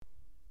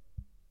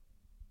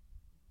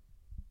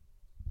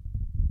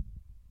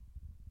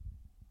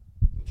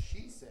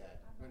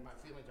and my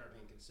feelings aren't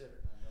being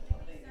considered. When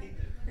they do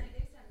something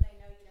they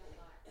know you don't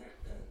like.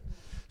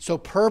 So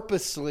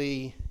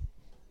purposely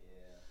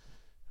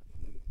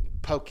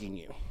poking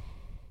you.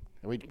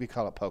 We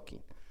call it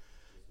poking.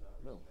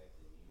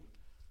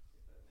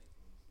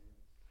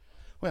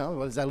 Well,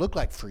 what does that look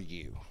like for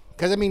you?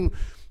 Because, I mean,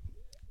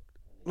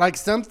 like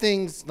some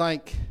things,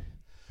 like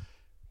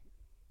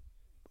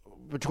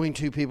between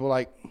two people,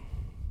 like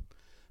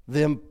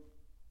them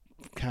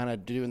kind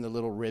of doing the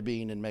little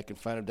ribbing and making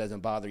fun of doesn't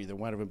bother either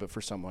one of them, but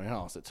for someone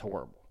else, it's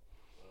horrible.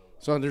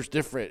 So there's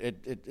different,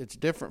 it's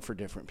different for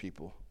different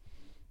people.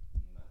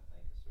 You might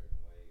think a certain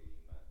way, or you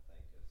might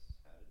think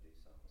of how to do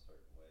something a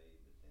certain way,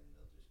 but then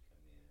they'll just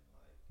come in and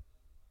like,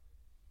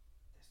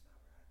 that's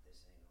not right,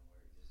 this ain't gonna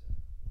work, this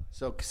ain't.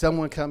 So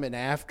someone coming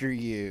after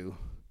you,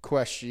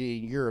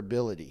 questioning your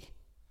ability.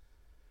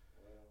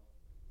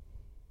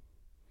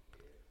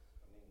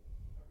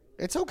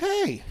 It's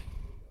okay.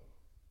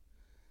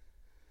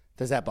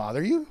 Does that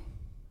bother you?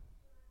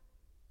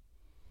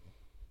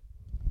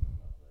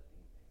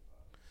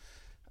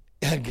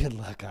 Good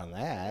luck on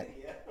that.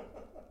 Yeah.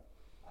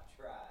 I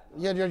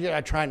tried. Yeah,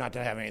 I try not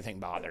to have anything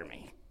bother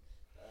me.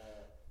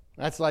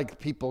 That's like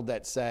people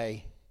that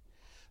say,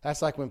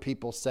 that's like when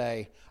people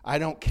say, I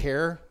don't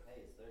care.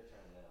 Hey, it's their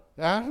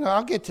turn now.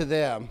 I'll get to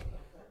them.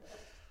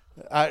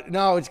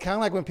 No, it's kind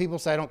of like when people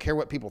say, I don't care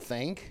what people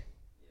think.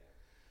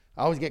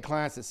 I always get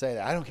clients that say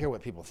that, I don't care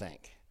what people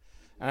think.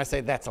 And I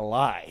say, that's a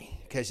lie.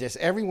 Because yes,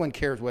 everyone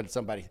cares what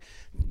somebody,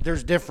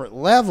 there's different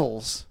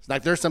levels.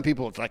 Like there's some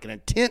people, it's like an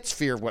intense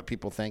fear of what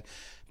people think.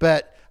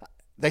 But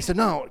they said,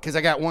 no, because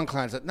I got one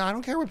client that said, no, I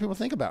don't care what people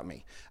think about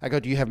me. I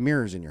go, do you have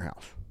mirrors in your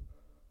house?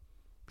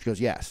 She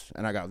goes, yes.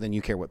 And I go, then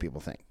you care what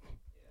people think.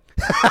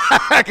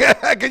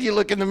 Because you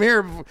look in the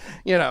mirror,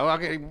 you know,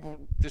 okay,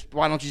 just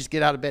why don't you just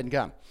get out of bed and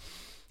come?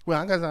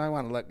 Well, because I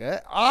want to look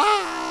good.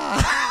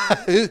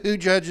 Who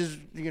judges,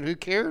 you know, who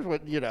cares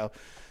what, you know.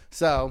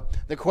 So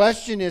the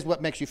question is,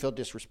 what makes you feel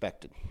disrespected? I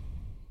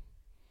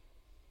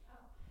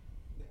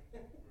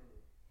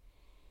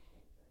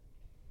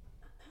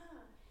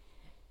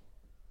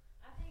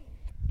think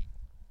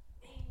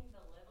being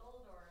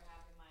belittled or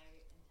having my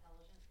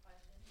intelligence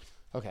questioned.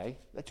 Okay,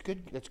 that's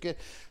good. That's good.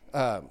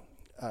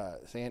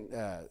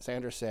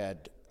 Sandra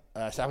said,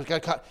 so I was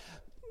going to call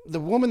the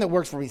woman that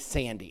works for me,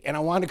 Sandy, and I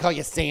wanted to call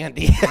you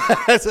Sandy.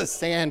 That's a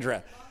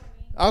Sandra.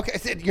 Okay,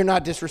 so you're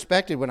not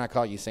disrespected when I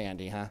call you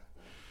Sandy, huh?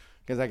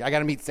 Because I got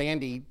to meet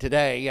Sandy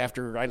today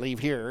after I leave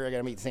here. I got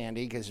to meet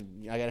Sandy because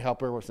I got to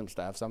help her with some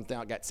stuff. So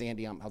I got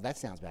Sandy on. Oh, that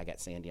sounds bad. I got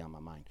Sandy on my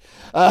mind.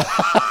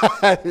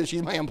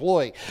 She's my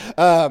employee.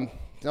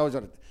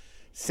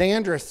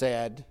 Sandra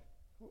said,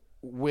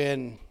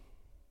 when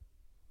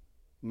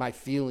my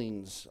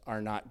feelings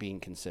are not being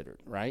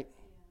considered, right?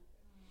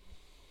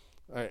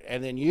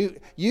 And then you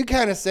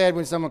kind of said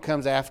when someone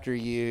comes after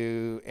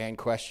you and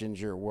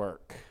questions your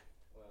work.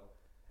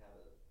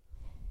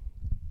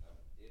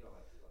 It don't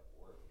have to be like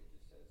work. It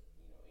just says,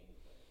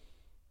 anything.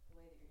 The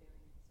way that you're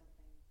doing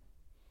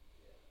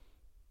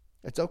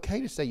something. It's okay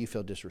to say you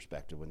feel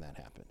disrespected when that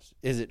happens.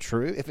 Is it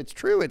true? If it's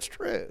true, it's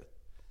true.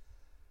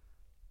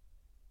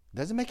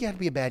 Doesn't make you have to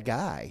be a bad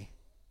guy.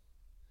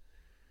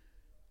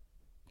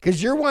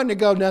 Because you're one to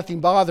go,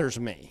 nothing bothers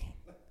me.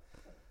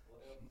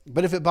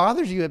 But if it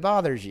bothers you, it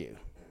bothers you.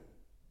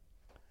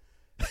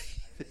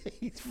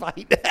 He's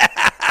fighting.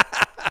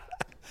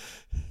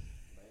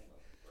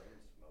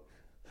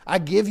 I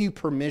give you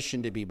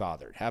permission to be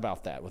bothered. How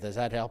about that? Does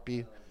that help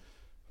you?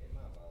 It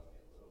might bother me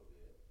a little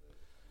bit,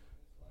 but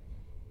it's like go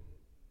with it,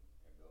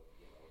 or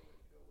get over it,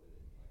 go with it.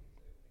 Like I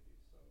say,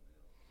 when you do something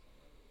else, some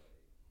other way.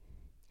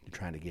 You're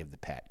trying to give the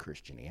pat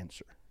Christian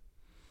answer.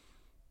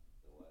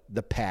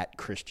 The pat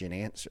Christian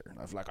answer.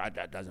 Of like, I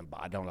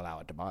don't allow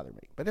it to bother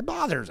me. But it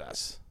bothers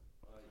us.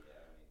 Well, yeah,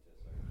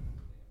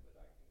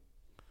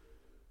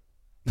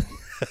 to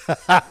a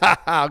certain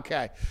extent, but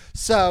Okay.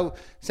 So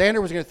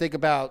Sandra was going to think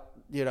about,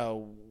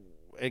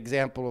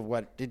 example of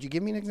what. Did you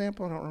give me an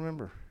example? I don't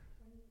remember.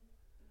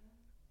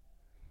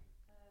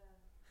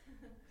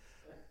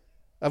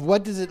 Of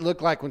what does it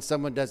look like when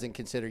someone doesn't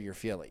consider your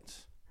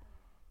feelings?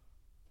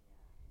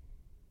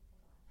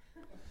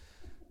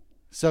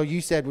 So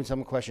you said when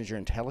someone questions your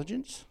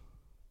intelligence?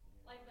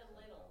 Like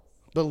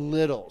belittles.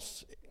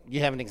 Belittles.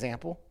 You have an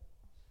example?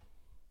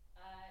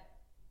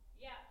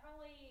 Yeah,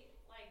 probably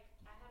like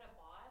I had a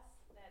boss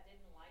that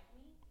didn't like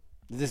me.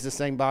 Is this the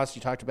same boss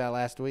you talked about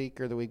last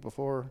week or the week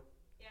before?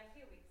 Yeah, a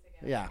few weeks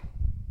ago. Yeah.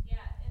 Yeah,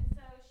 and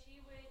so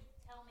she would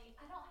tell me,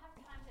 I don't have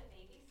time to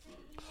babysit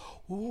you.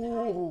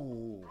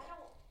 Ooh. I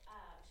don't,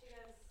 she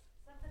goes,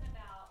 something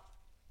about,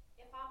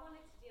 if I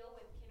wanted to deal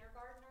with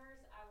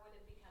kindergartners, I would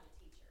have become a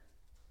teacher.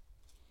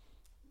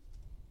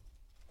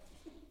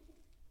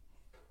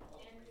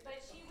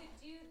 But she would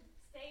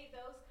say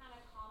those kind of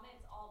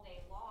comments all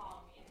day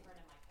long in front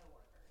of my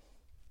coworkers.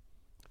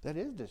 That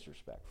is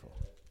disrespectful.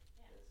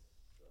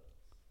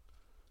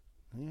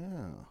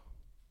 Yeah.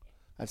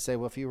 I'd say,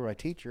 well, if you were my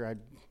teacher, I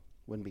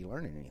wouldn't be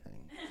learning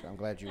anything. So I'm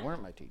glad you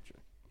weren't my teacher.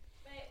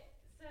 But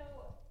so,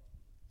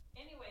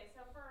 anyway,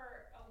 so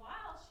for a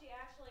while, she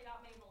actually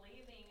got me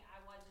believing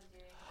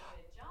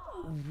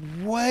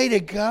Way to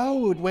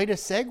go. Way to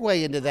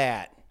segue into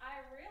that.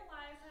 I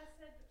realized, I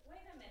said,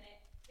 wait a minute,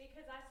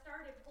 because I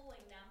started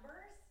pulling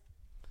numbers,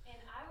 and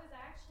I was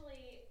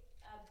actually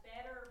a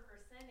better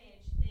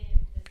percentage than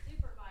the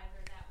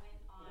supervisor that went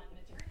on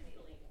maternity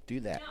leave. Do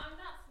that. No, I'm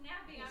not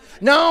snapping.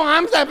 I'm No,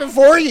 I'm stepping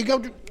for you.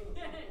 Go.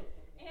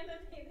 and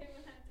they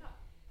when I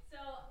talk. So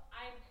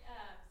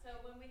so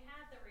when we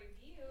had the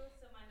review,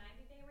 so my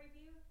 90-day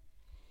review,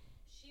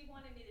 she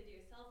wanted me to do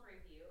a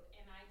self-review,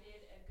 and I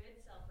did a good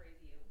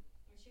self-review.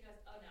 And she goes,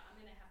 oh no, I'm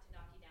gonna have to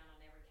knock you down on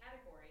every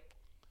category.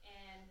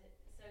 And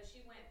so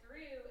she went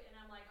through, and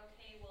I'm like,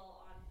 okay,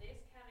 well, on this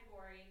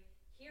category,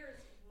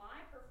 here's my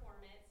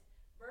performance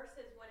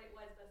versus what it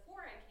was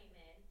before I came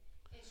in.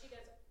 And she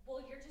goes,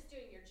 well, you're just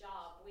doing your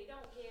job. We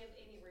don't give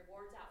any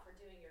rewards out for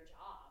doing your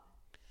job.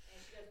 And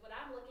she goes, what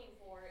I'm looking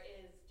for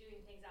is doing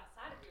things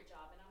outside of your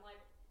job. And I'm like,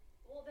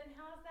 well, then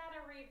how's that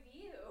a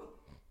review?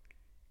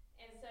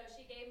 And so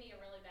she gave me a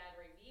really bad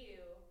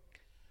review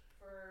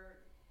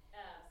for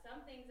some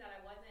things that I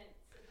wasn't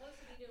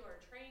supposed to be doing or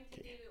trained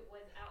to do. It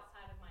was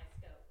outside of my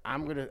scope. I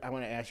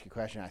want to ask you a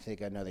question. I think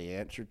I know the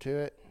answer to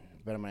it,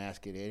 but I'm going to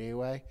ask it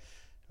anyway.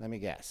 Let me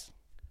guess.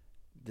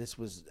 This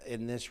was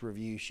in this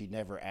review. She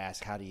never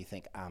asked, "How do you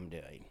think I'm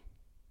doing?"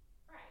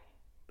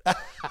 Right.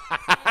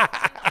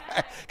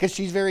 Because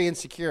she's very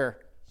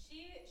insecure.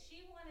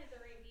 She wanted the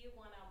review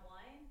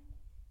one-on-one,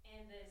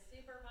 and the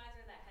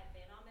supervisor that had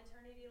been on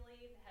maternity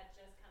leave had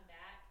just come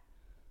back,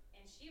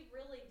 and she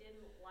really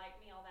didn't like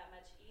me all that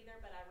much either,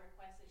 but I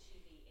requested she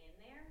be in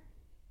there.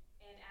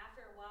 And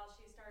after a while,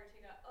 she started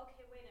to go,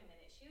 okay, wait a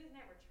minute, she was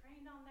never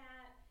trained on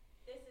that.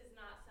 This is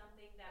not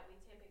something that we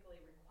typically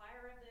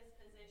require of this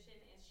position,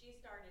 and she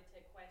started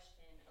to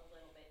question a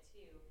little bit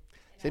too.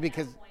 And See, at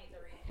because- that point, the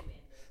review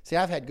ended. See,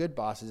 I've had good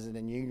bosses, and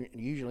then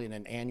usually in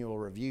an annual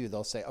review,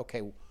 they'll say,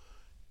 "Okay,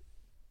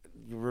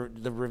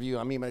 the review."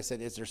 I mean, I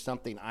said, "Is there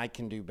something I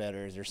can do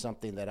better? Is there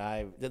something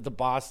that the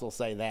boss will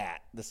say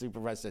that the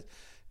supervisor says,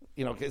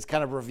 you know, it's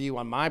kind of review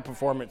on my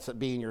performance of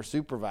being your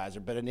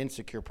supervisor, but an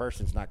insecure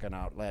person's not going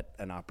to let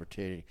an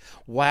opportunity."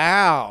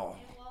 Wow.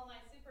 And while my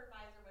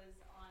supervisor was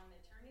on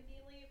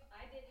maternity leave,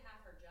 I did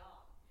half her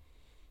job.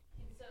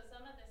 And so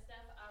some of the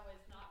stuff I was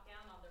knocked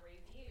down on the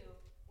review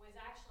was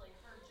actually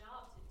her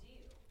job to do.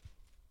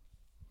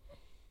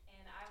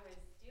 And I was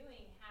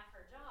doing half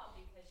her job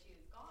because she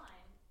was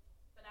gone,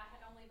 but I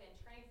had only been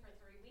trained for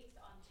 3 weeks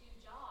on 2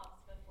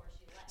 jobs before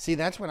she left. See,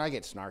 that's when I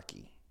get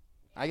snarky.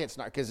 I get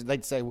snarky because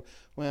they'd say,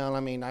 "Well,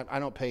 I mean, I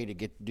don't pay you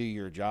to do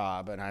your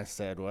job," and I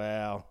said,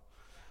 "Well,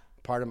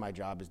 part of my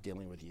job is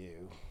dealing with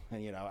you."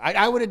 And you know,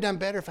 I would have done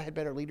better if I had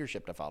better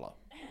leadership to follow.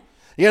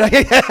 You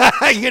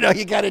know,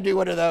 you got to do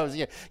one of those.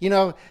 You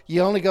know,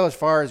 you only go as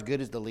far as good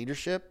as the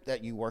leadership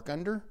that you work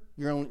under.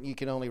 You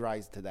can only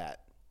rise to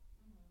that.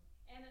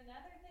 And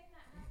another thing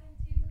that happened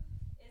too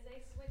is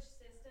they switched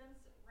systems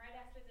right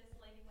after this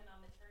lady went on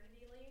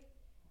maternity leave.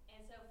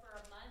 And so for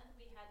a month,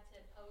 we had to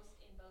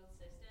post in both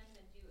systems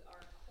and do our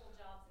whole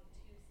jobs in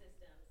 2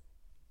 systems.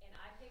 And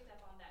I picked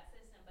up on that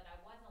system, but I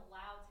wasn't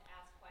allowed to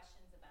ask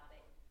questions about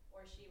it,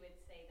 or she would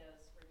say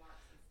those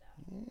remarks and stuff.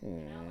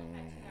 And I only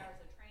had 2 hours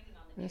of training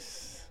on the new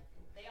system.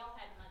 They all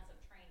had months of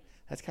training.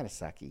 That's kind of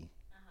sucky.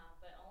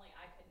 But only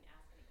I couldn't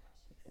ask any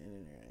questions.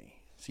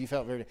 So you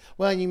felt very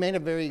well. You made a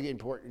very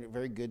important,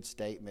 very good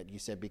statement. You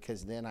said,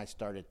 because then I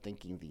started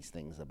thinking these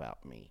things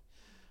about me,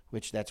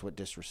 which that's what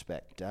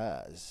disrespect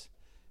does.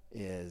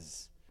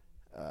 Is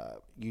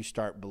you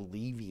start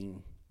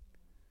believing.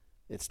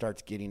 It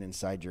starts getting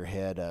inside your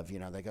head of, you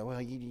know, they go,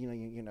 "Well,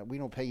 you know, we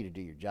don't pay you to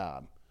do your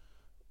job."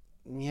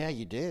 Yeah,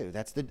 you do.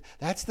 That's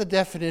the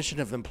definition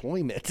of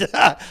employment.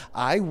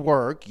 I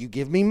work. You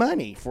give me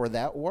money for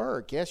that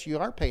work. Yes, you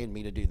are paying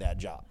me to do that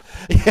job.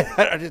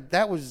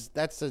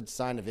 That's a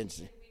sign of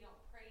insecurity. We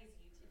don't praise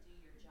you to do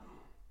your job.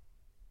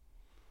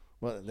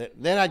 Well,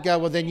 then I'd go,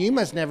 well, then you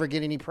must never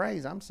get any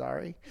praise. I'm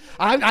sorry.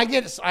 I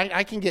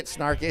can get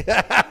snarky.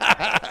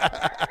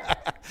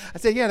 I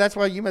said, yeah, that's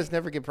why you must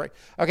never get praise.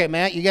 Okay,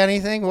 Matt, you got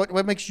anything?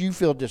 What makes you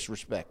feel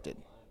disrespected?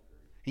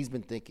 He's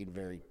been thinking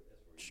very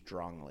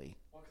strongly.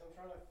 Well, because I'm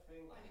trying to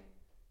think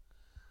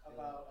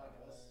about,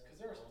 because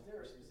there are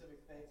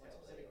specific things, like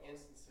specific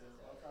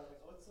instances. I'm trying to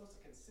think, what's a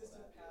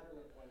consistent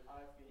pattern of when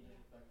I feel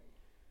disrespected?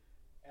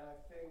 And I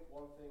think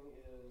one thing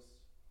is,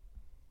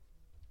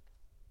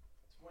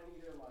 it's when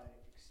either my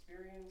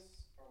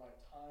experience or my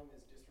time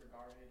is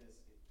disregarded as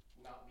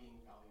not being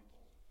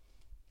valuable.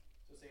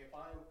 So say if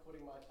I'm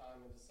putting my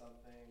time into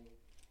something,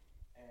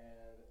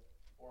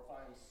 or if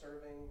I'm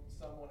serving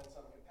someone in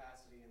some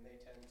capacity and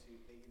they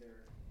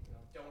either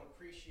don't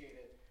appreciate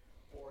it,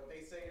 or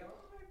they say, "Oh,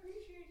 I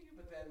appreciate you,"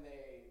 but then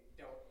they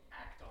don't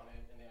act on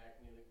it and they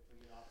act nearly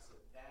completely opposite.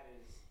 That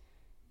is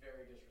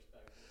very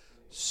disrespectful to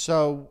me.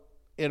 So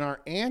in our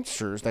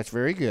answers, that's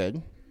very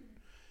good.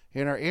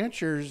 In our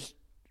answers,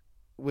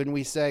 when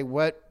we say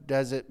what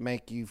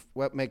makes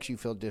you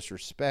feel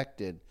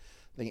disrespected,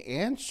 the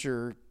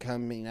answer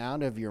coming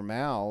out of your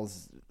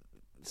mouths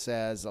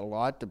says a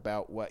lot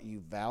about what you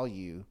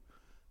value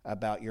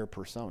about your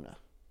persona.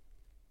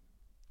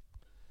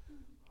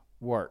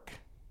 Work.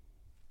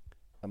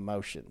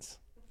 emotions,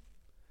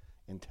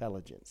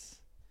 intelligence,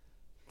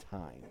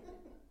 time.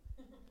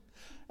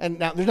 And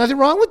now there's nothing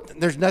wrong with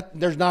there's not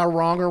a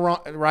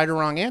right or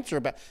wrong answer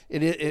about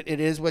it. It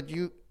is what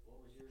you.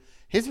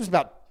 His was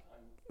about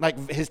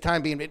like his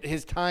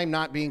time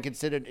not being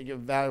considered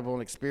valuable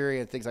and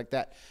experience, things like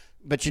that.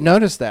 But you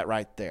notice that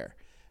right there,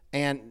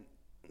 and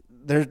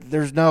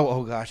there's no,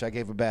 oh gosh, I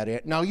gave a bad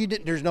answer. No, you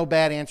didn't. There's no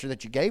bad answer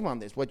that you gave on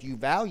this. What you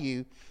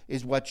value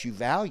is what you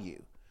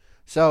value.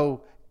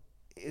 So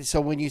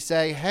when you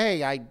say,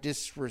 hey, I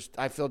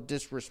feel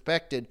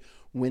disrespected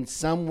when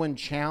someone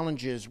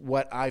challenges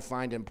what I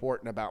find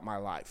important about my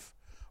life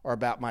or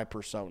about my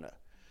persona,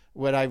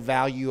 what I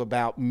value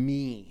about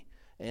me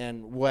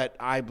and what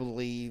I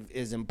believe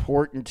is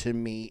important to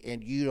me,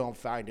 and you don't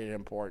find it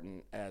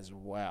important as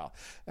well.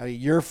 I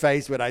mean, your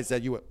face when I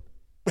said you went,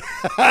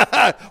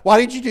 why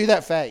did you do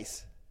that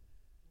face?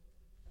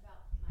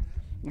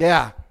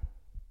 Yeah.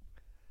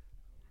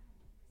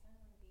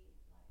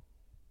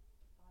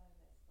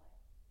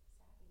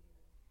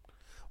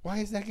 Why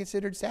is that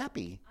considered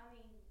sappy?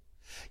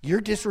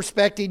 You're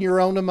disrespecting your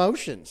own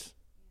emotions.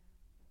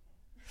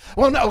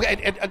 Well, no,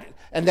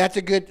 and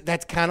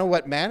that's kind of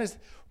what man is,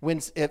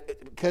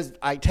 because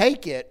I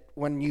take it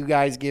when you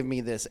guys give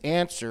me this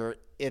answer,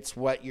 it's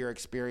what your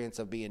experience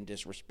of being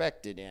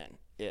disrespected in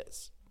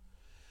is.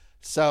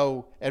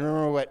 So, and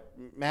remember what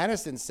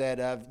Madison said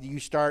of you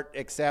start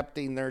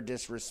accepting their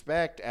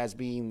disrespect as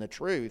being the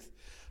truth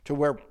to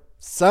where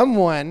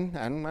someone,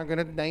 I'm not going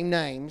to name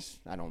names,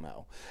 I don't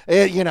know,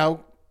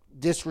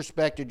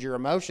 disrespected your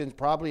emotions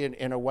probably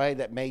in a way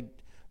that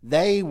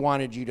they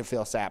wanted you to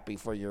feel sappy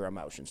for your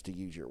emotions, to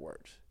use your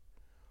words.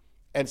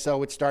 And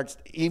so it starts,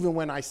 even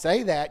when I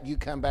say that, you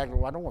come back and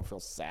well, I don't want to feel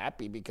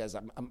sappy because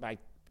I'm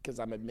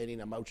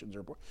admitting emotions are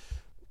important.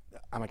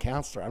 I'm a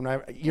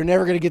counselor. You're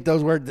never going to get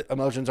those words,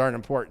 emotions aren't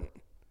important.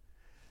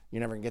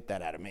 You're never going to get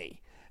that out of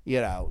me.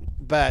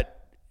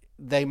 But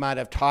they might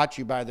have taught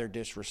you by their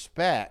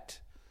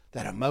disrespect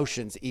that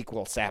emotions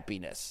equal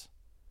sappiness.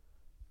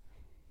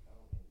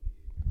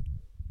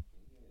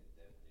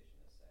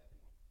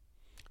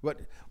 What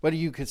do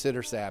you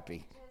consider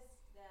sappy?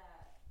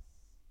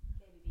 Just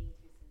maybe being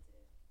too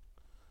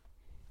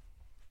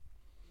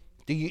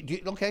sensitive. Do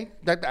you okay?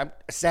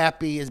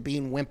 Sappy is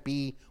being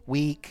wimpy,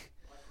 weak.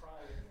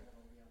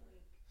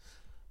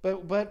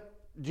 But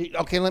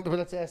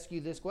let's ask you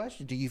this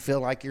question: do you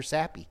feel like you're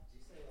sappy?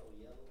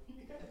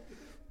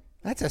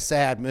 That's a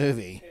sad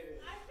movie. I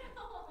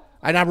know.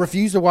 And I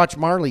refuse to watch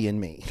Marley and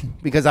Me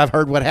because I've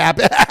heard what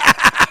happened.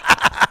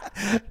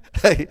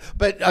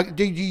 But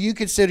do you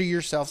consider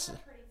yourself? I'm a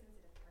pretty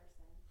sensitive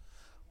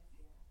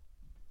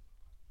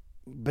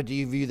person. But do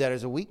you view that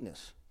as a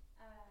weakness?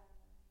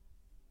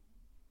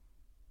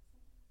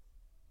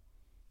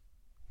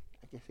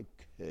 I guess it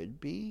could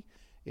be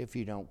if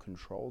you don't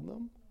control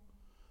them.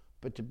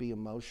 But to be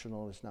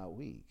emotional is not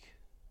weak.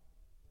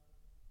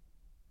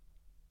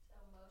 So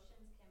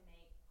emotions can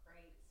make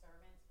great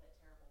servants but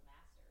terrible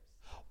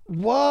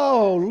masters.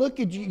 Whoa,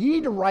 look at you. You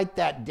need to write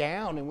that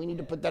down, and we need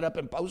to put that up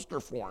in poster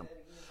form.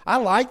 I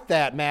like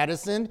that,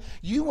 Madison.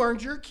 You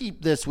earned your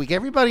keep this week.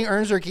 Everybody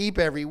earns their keep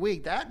every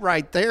week. That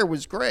right there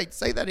was great.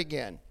 Say that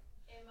again.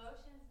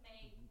 Emotions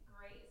make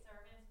great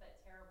servants but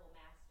terrible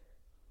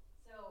masters.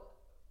 So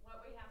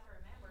what we have to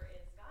remember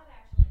is God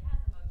actually has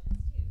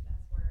emotions too.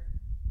 That's where,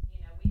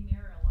 we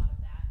mirror a lot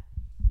of that.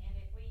 And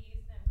if we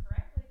use them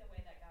correctly the way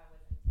that God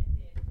was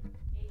intended,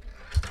 it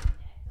can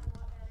connect a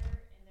lot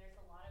better. And there's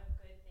a lot of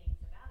good things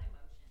about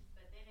emotions.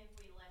 But then if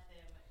we let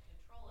them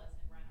control us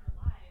and run our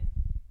lives,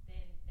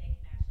 then they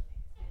can actually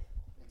make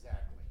us miserable.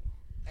 Exactly.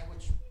 And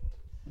which,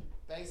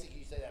 basically,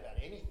 you say that about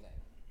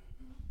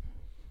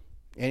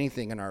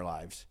anything in our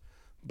lives.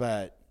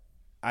 But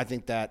I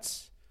think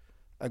that's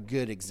a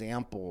good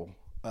example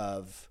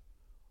of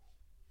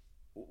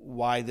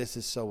why this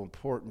is so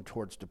important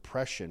towards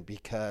depression,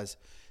 because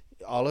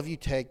all of you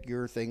take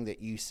your thing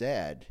that you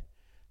said,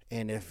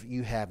 and if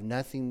you have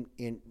nothing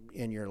in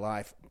your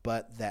life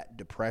but that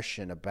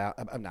depression about,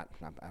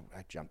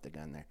 I jumped the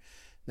gun there,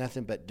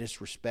 nothing but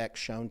disrespect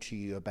shown to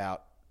you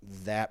about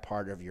that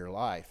part of your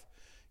life,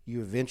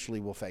 you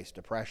eventually will face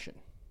depression.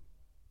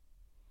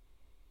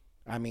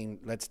 I mean,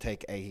 let's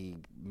take a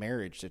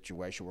marriage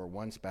situation where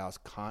one spouse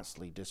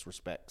constantly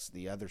disrespects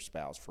the other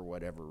spouse for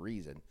whatever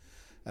reason.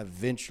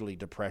 Eventually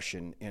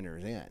depression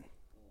enters in.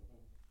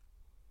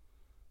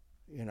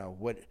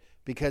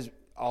 Because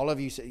all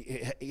of you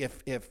say,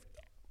 if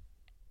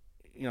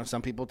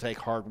some people take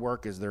hard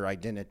work as their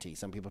identity,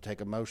 some people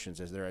take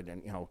emotions as their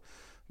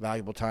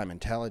valuable time,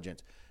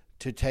 intelligence.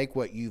 To take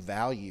what you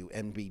value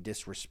and be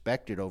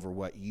disrespected over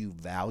what you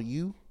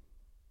value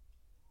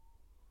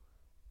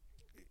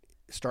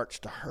starts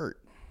to hurt.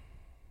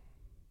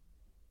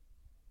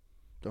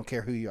 Don't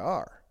care who you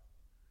are.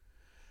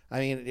 I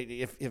mean,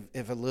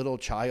 if a little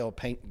child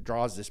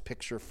draws this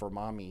picture for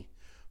mommy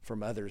for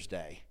Mother's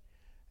Day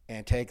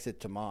and takes it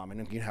to mom,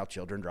 and you know how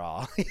children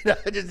draw,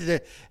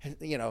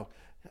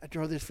 I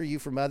draw this for you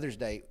for Mother's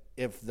Day.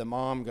 If the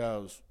mom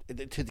goes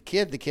to the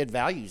kid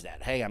values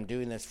that. Hey, I'm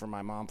doing this for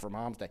my mom for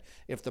Mom's Day.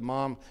 If the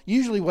mom,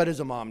 usually what does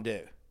a mom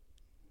do?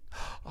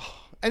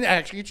 And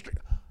actually, it's true.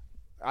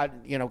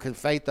 Because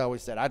Faith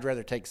always said, I'd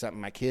rather take something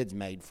my kids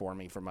made for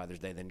me for Mother's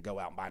Day than go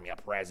out and buy me a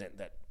present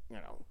that,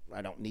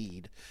 I don't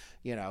need.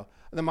 The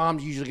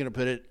mom's usually going to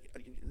put it,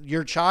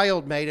 your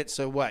child made it,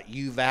 so what?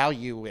 You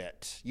value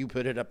it. You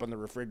put it up on the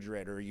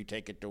refrigerator, or you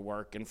take it to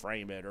work and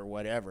frame it or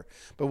whatever.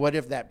 But what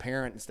if that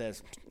parent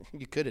says,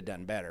 you could have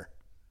done better?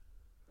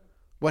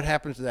 What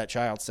happens to that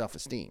child's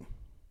self-esteem?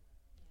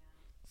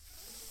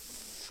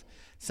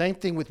 Same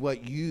thing with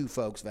what you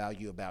folks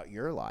value about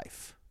your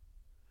life.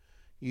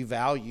 You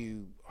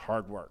value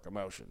hard work,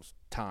 emotions,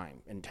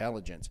 time,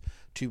 intelligence.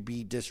 To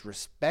be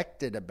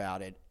disrespected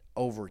about it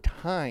over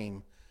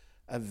time,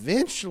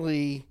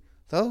 eventually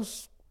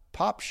those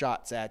pop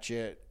shots at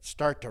you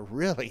start to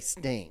really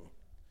sting.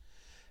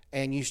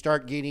 And you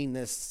start getting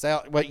this,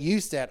 what you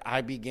said,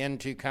 I begin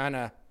to kind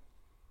of,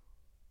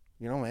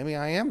 maybe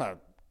I am a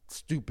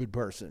stupid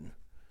person.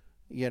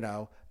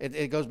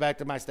 It goes back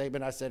to my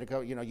statement I said,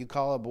 you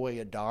call a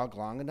boy a dog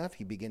long enough,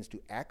 he begins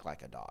to act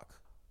like a dog.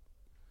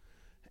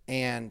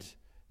 And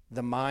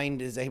the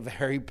mind is a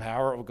very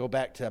powerful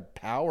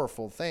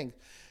thing.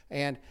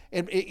 And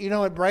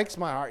it breaks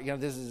my heart.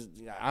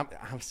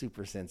 I'm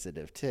super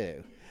sensitive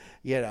too,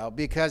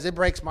 because it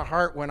breaks my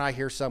heart when I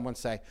hear someone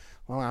say,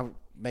 well, I'm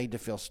made to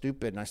feel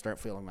stupid, and I start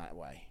feeling that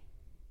way.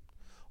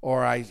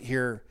 Or I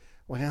hear,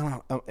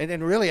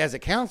 and really as a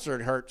counselor,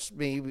 it hurts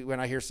me when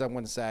I hear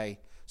someone say,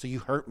 so you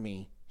hurt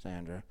me,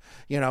 Sandra.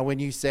 When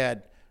you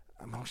said,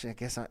 emotionally, I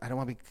guess I don't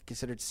want to be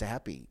considered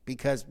sappy,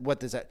 because what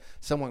does that?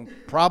 Someone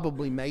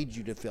probably made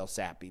you to feel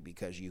sappy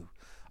because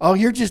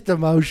you're just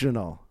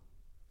emotional.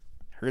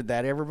 Heard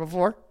that ever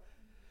before?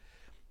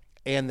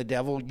 And the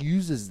devil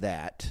uses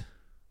that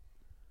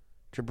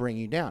to bring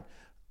you down.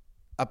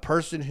 A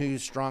person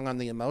who's strong on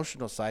the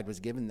emotional side was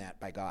given that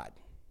by God.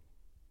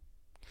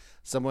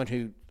 Someone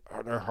who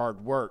their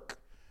hard work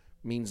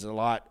means a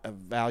lot of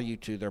value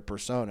to their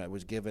persona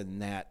was given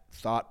that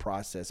thought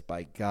process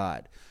by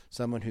God.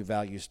 Someone who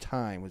values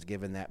time was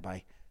given that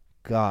by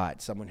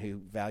God. Someone who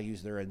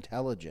values their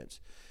intelligence,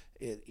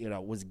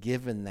 was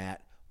given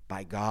that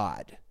by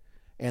God.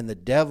 And the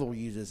devil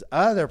uses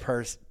other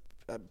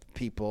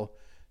people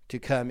to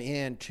come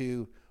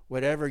into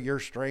whatever your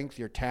strength,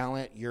 your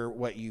talent,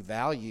 what you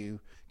value,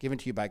 given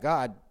to you by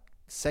God.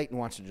 Satan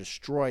wants to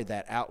destroy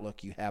that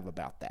outlook you have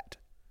about that.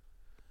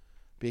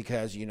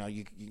 Because, and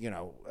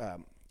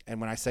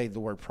when I say the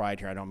word pride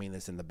here, I don't mean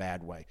this in the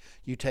bad way.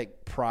 You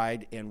take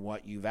pride in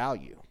what you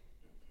value.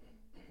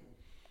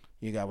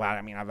 You go, well,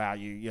 I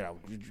value,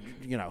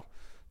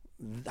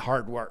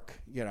 hard work,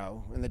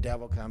 and the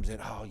devil comes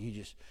in, oh, you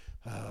just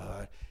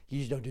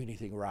don't do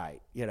anything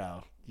right. You're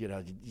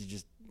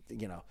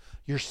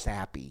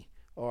sappy.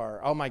 Or,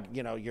 oh my,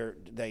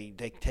 they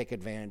take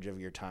advantage of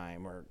your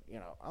time, or,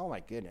 oh my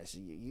goodness,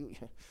 you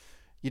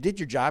did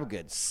your job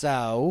good.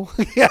 So,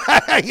 Your job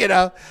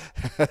doesn't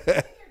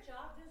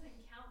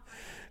count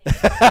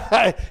for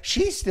anything.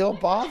 She's still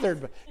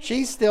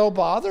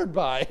bothered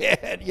by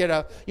it. You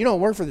don't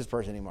work for this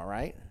person anymore,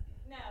 right?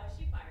 No,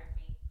 she fired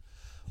me.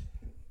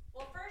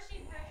 Well, first she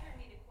pressured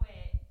me to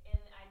quit,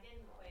 and I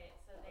didn't quit.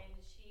 So then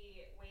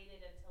she waited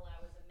until I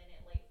was a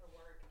minute late for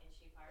work, and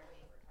she fired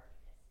me for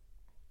tardiness.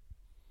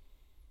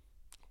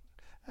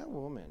 That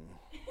woman.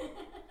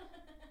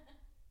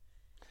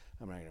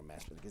 I'm not going to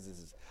mess with it because this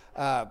is.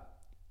 But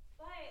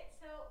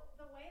so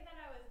the way that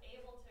I was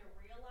able to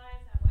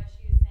realize that what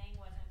she was saying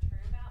wasn't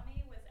true about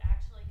me was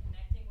actually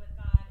connecting with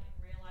God and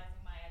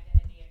realizing my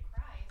identity in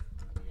Christ.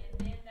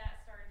 And then that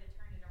started to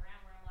turn it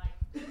around where I'm like,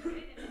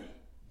 wait a minute,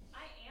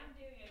 I am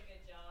doing a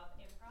good job,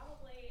 and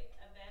probably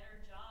a better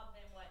job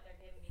than what they're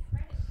giving me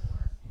credit for,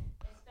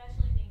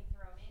 especially being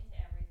thrown into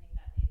everything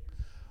that they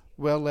threw me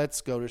into. Well, let's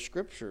go to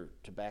Scripture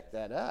to back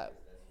that up.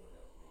 That's what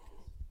helped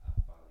me, because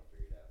I finally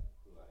figured out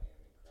who I am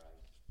in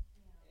Christ,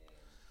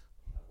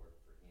 and I work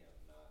for Him, not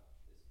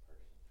this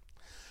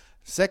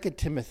person. 2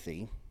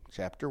 Timothy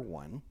chapter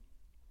 1.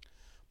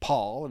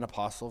 Paul, an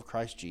apostle of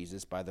Christ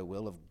Jesus, by the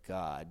will of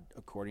God,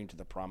 according to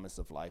the promise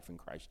of life in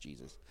Christ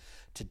Jesus,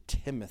 to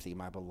Timothy,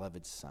 my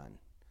beloved son.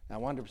 Now, I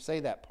wanted to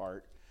say that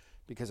part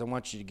because I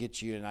want you to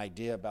get you an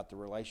idea about the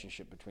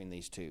relationship between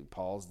these two.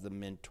 Paul's the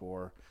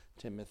mentor.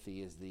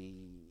 Timothy is the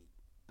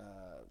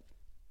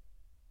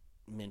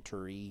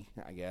mentoree,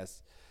 I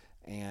guess.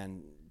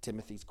 And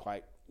Timothy's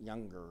quite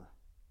younger.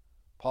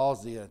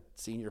 Paul's the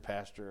senior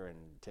pastor, and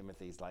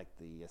Timothy's like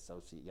the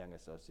young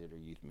associate or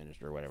youth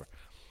minister or whatever.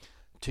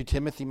 To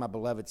Timothy, my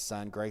beloved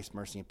son, grace,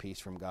 mercy, and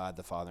peace from God,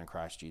 the Father, and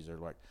Christ Jesus, our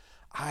Lord.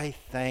 I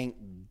thank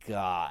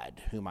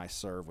God, whom I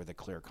serve with a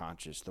clear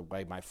conscience, the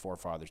way my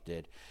forefathers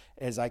did,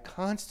 as I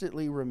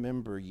constantly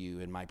remember you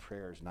in my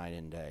prayers night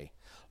and day,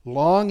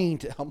 longing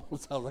to,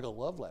 almost sounds like a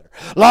love letter,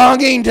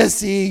 longing to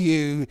see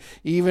you,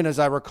 even as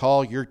I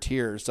recall your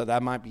tears, so that I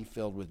might be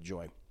filled with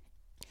joy.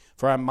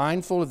 For I'm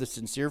mindful of the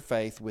sincere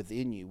faith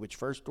within you, which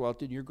first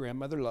dwelt in your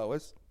grandmother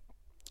Lois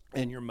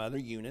and your mother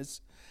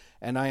Eunice,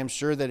 and I am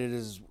sure that it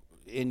is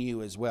in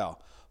you as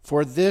well.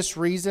 For this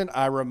reason,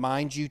 I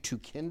remind you to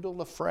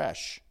kindle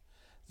afresh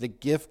the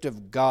gift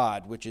of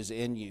God which is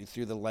in you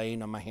through the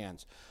laying on my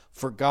hands.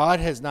 For God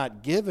has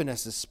not given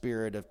us a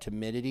spirit of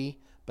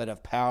timidity, but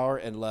of power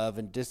and love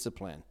and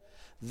discipline.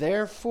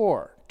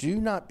 Therefore,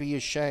 do not be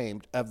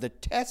ashamed of the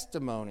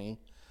testimony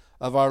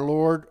of our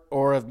Lord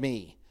or of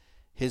me,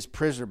 his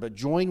prisoner, but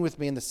join with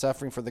me in the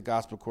suffering for the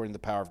gospel according to the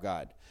power of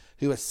God,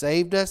 who has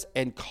saved us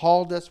and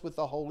called us with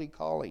a holy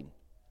calling,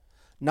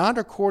 not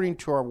according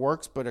to our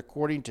works, but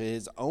according to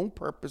his own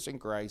purpose and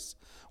grace,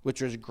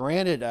 which was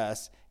granted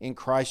us in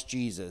Christ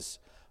Jesus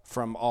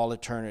from all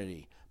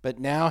eternity, but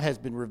now has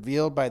been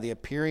revealed by the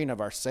appearing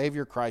of our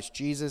Savior Christ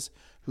Jesus,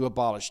 who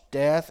abolished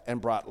death and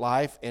brought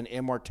life and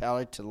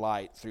immortality to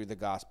light through the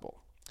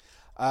gospel.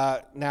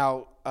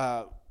 Now,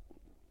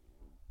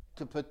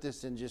 to put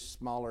this in just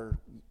smaller,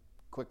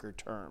 quicker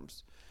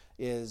terms,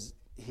 is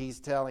he's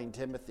telling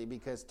Timothy,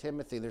 because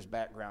Timothy, there's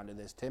background to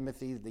this.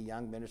 Timothy's the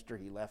young minister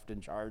he left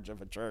in charge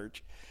of a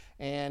church,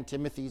 and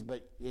Timothy's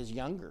is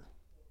younger.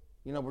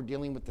 You know, we're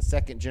dealing with the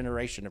second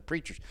generation of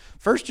preachers.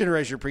 First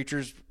generation of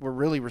preachers were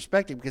really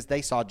respected because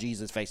they saw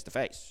Jesus face to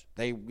face.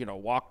 They,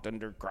 walked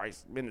under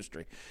Christ's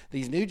ministry.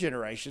 These new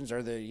generations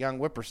are the young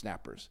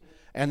whippersnappers,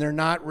 and they're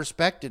not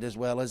respected as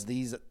well as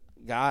these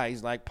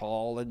guys like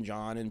Paul and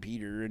John and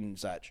Peter and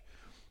such.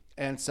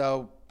 And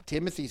so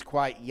Timothy's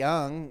quite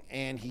young,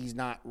 and he's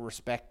not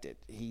respected.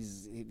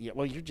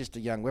 You're just a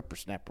young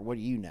whippersnapper. What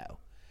do you know?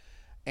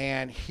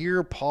 And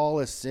here Paul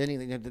is sitting.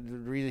 The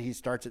reason he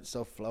starts it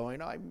so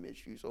flowing, I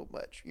miss you so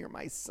much. You're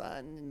my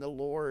son in the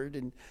Lord.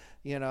 And,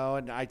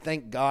 and I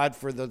thank God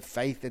for the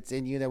faith that's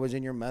in you that was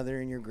in your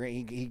mother and your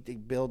great. He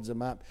builds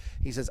them up.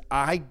 He says,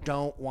 I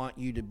don't want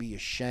you to be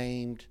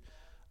ashamed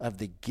of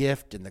the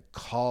gift and the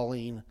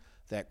calling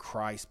that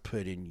Christ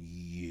put in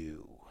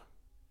you.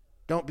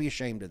 Don't be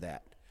ashamed of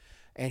that.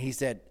 And he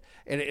said,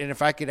 and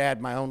if I could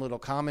add my own little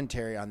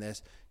commentary on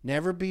this,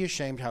 never be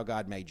ashamed how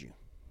God made you.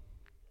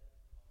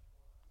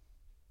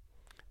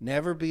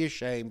 Never be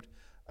ashamed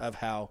of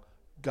how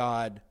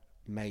God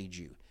made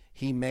you.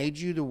 He made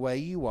you the way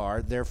you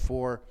are.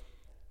 Therefore,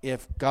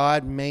 if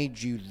God made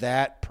you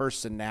that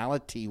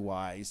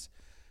personality-wise,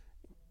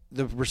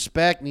 the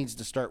respect needs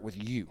to start with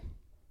you.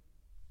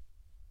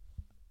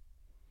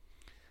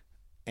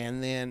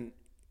 And then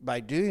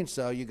by doing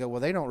so, you go,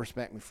 well, they don't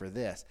respect me for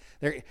this.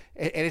 And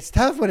it's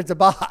tough when it's a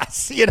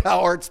boss,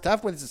 or it's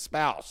tough when it's a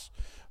spouse,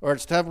 or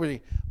it's tough when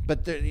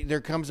but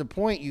there comes a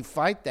point you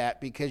fight that,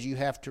 because you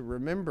have to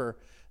remember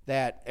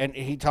that, and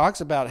he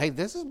talks about, hey,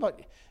 this is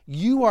what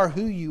you are,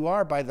 who you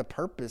are by the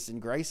purpose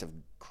and grace of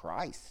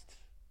Christ.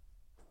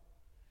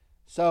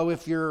 So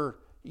if you're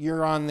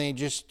on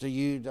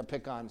to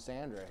pick on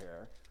Sandra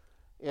here,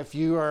 if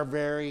you are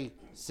very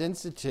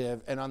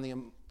sensitive and on the,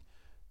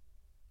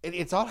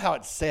 it's all how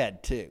it's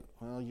said too.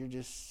 Well, you're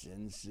just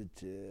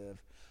sensitive.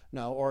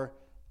 No, or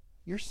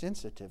you're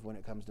sensitive when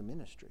it comes to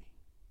ministry.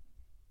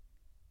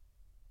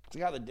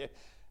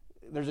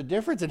 There's a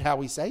difference in how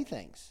we say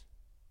things.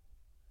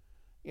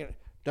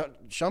 Don't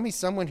show me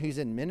someone who's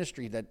in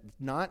ministry that's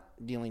not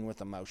dealing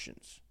with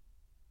emotions,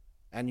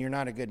 and you're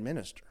not a good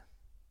minister.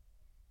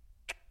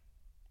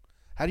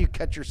 How do you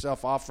cut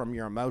yourself off from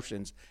your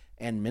emotions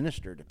and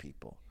minister to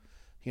people?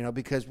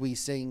 Because we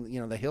sing,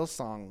 the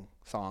Hillsong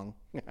song,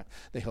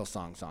 the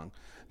Hillsong song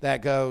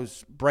that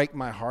goes, "Break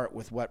my heart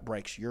with what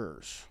breaks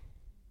yours."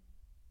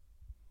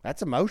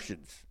 That's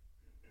emotions.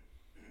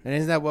 And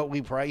isn't that what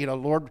we pray?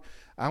 Lord,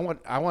 I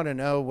want to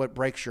know what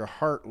breaks your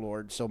heart,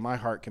 Lord, so my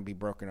heart can be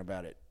broken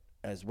about it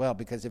as well.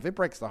 Because if it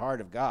breaks the heart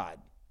of God,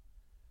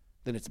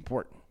 then it's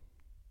important.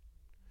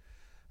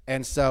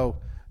 And so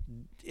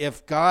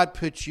if God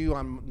puts you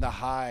on the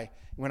high,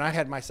 when I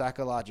had my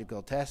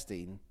psychological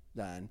testing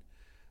done,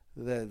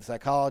 the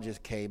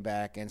psychologist came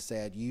back and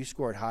said, you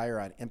scored higher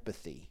on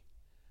empathy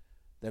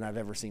than I've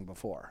ever seen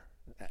before,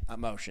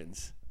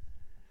 emotions.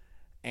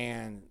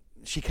 And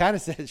she kind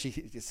of said,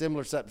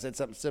 said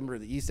something similar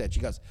that you said. She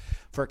goes,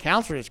 for a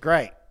counselor, it's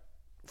great.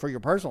 For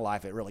your personal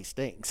life, it really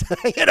stinks,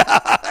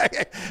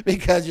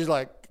 because you're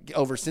like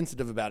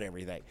oversensitive about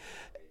everything.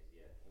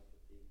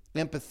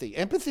 Empathy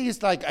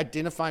is like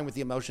identifying with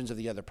the emotions of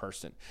the other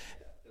person.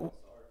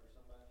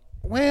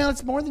 Well,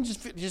 it's more than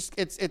just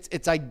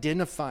it's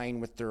identifying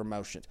with their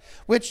emotions,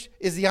 which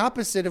is the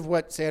opposite of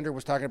what Sandra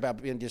was talking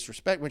about being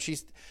disrespect. When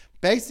she's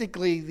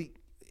basically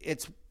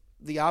it's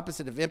the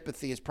opposite of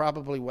empathy is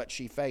probably what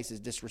she faces,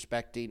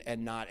 disrespecting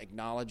and not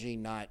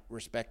acknowledging, not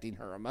respecting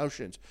her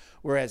emotions.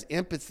 Whereas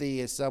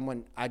empathy is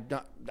someone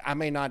I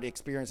may not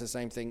experience the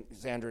same thing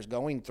Sandra's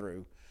going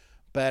through,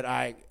 but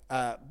I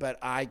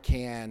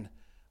can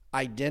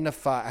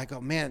identify. I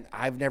go, man,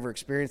 I've never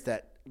experienced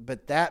that,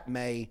 but that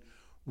may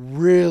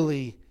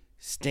really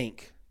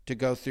stink to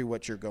go through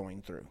what you're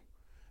going through.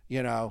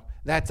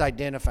 That's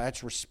identify.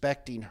 That's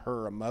respecting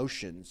her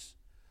emotions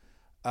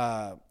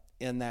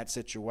in that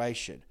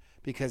situation.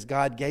 Because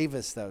God gave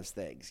us those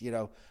things.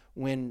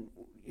 When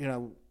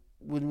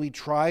we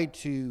try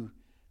to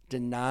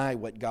deny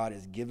what God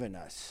has given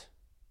us,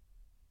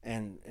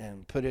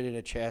 and put it in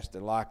a chest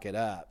and lock it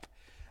up.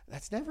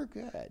 That's never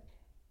good.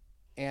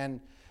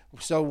 And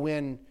so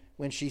when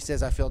she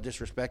says, I feel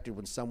disrespected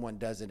when someone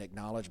doesn't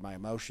acknowledge my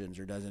emotions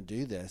or doesn't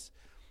do this,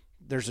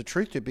 there's a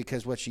truth to it,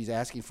 because what she's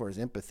asking for is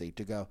empathy,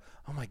 to go,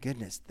 oh my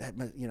goodness, that,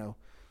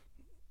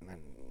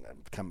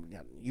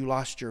 you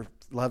lost your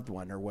loved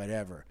one or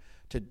whatever.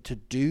 To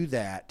do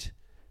that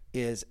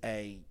is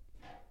I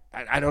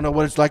don't know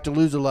what it's like to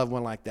lose a loved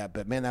one like that,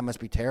 but man, that must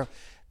be terrible.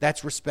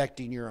 That's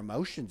respecting your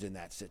emotions in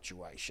that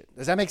situation.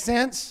 Does that make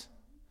sense?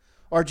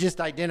 Or just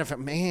identify,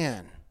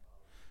 man,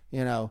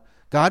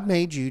 God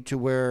made you to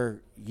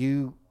where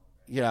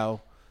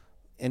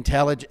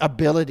intelligent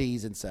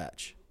abilities and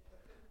such.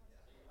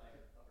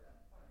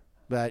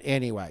 But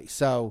anyway,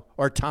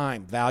 or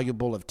time,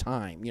 valuable of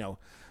time,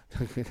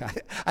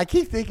 I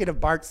keep thinking of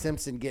Bart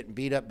Simpson getting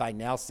beat up by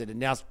Nelson, and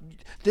Nelson,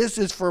 this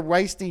is for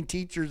wasting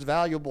teachers'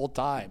 valuable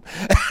time.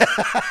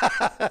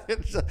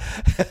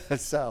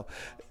 So,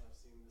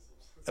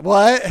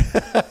 what?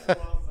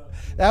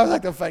 That was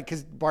like the fight,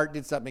 because Bart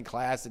did something in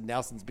class, and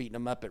Nelson's beating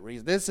him up at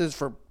reason. This is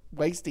for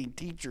wasting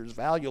teachers'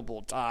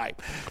 valuable time.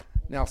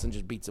 Nelson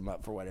just beats him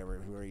up for whatever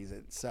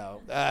reason.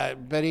 So,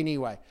 but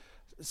anyway,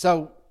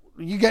 so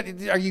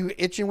are you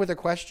itching with a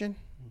question?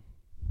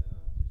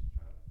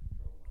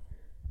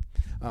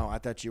 Oh, I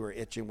thought you were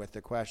itching with the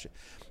question.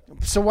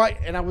 So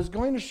and I was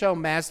going to show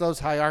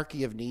Maslow's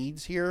hierarchy of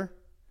needs here.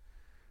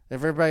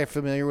 Everybody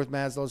familiar with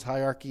Maslow's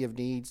hierarchy of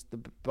needs? The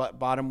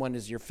bottom one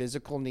is your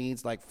physical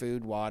needs, like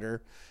food,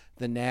 water.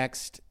 The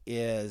next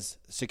is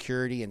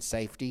security and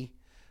safety.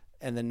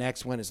 And the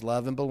next one is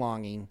love and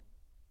belonging.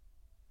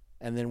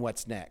 And then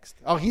what's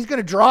next? Oh, he's going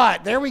to draw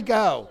it. There we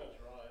go.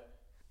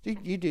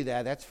 You do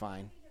that. That's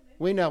fine.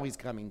 We know he's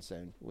coming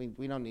soon.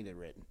 We don't need it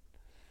written.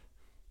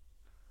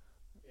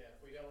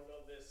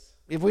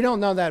 If we don't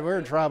know that, we're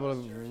in trouble.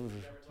 Never talk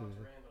to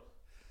Randall.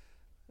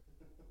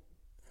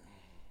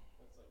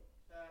 It's like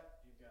that.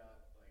 You've got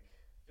like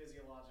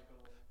physiological.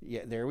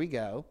 Yeah, there we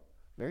go.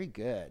 Very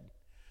good.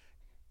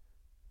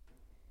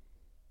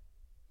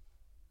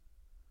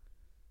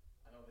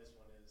 I know this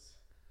one is.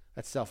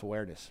 That's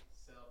self-awareness.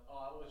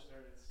 I wish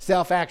there is.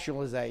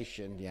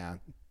 Self-actualization, yeah.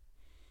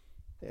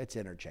 It's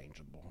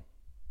interchangeable.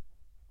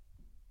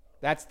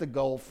 That's the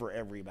goal for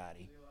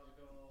everybody.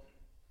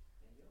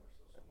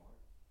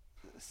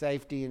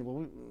 Safety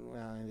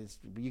and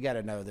you got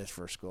to know this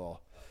for school.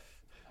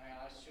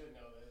 I should know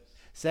this.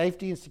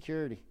 Safety and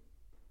security.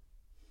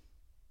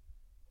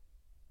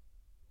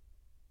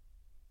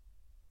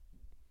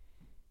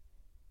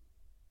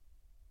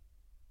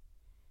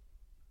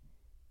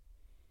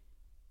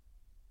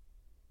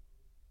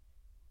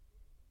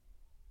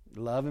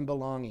 Love and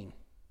belonging.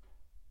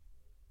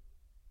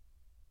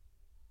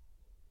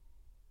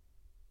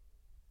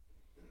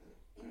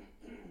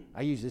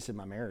 I use this in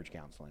my marriage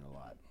counseling a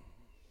lot.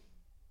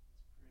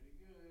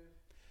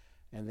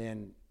 And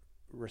then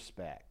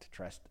respect,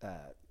 trust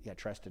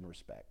and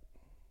respect.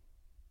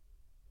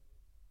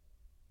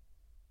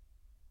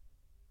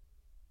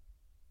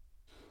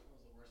 That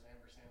was the worst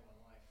ampersand of my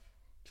life.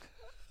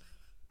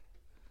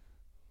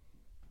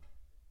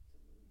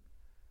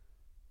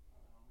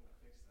 I'm going to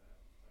fix that.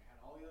 I had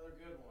all the other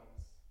good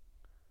ones.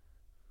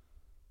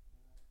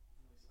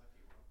 Really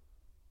sucky one.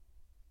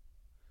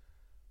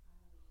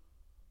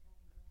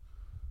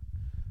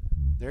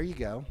 There you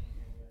go.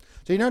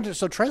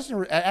 So trust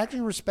and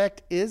actually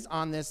respect is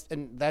on this,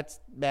 and that's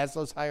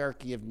Maslow's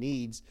hierarchy of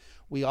needs.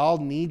 We all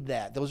need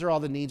that. Those are all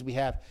the needs we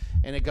have,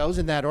 and it goes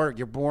in that order.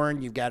 You're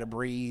born, you've got to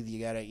breathe, you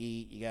got to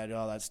eat, you got to do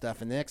all that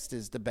stuff. And next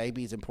is the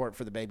baby. It's important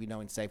for the baby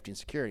knowing safety and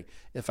security.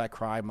 If I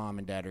cry, mom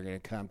and dad are going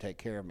to come take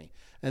care of me.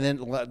 And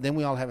then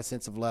we all have a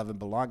sense of love and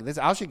belonging. This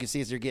also you can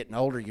see as you're getting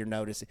older, you're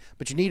noticing,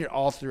 but you need it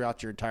all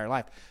throughout your entire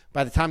life.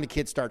 By the time the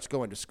kid starts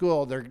going to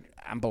school,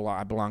 I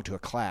belong to a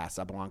class,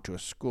 I belong to a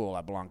school,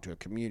 I belong to a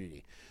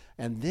community.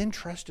 And then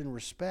trust and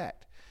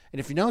respect. And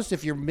if you notice,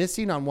 if you're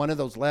missing on one of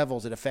those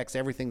levels, it affects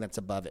everything that's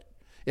above it.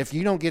 If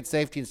you don't get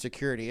safety and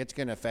security, it's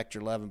going to affect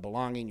your love and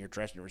belonging, your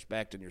trust and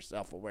respect, and your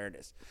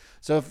self-awareness.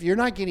 So if you're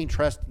not getting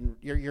trust,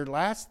 your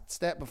last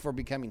step before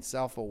becoming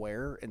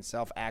self-aware and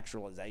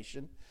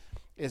self-actualization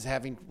is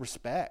having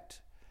respect.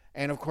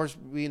 And of course,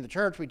 we in the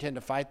church, we tend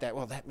to fight that.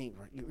 Well, that means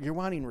you're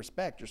wanting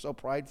respect. You're so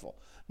prideful.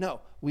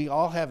 No, we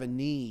all have a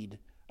need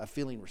of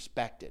feeling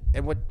respected.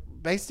 And what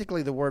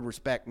basically the word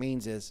respect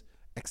means is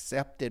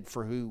accepted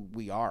for who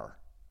we are.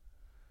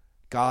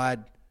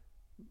 God,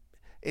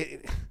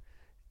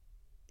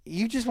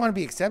 you just want to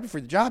be accepted for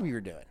the job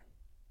you're doing.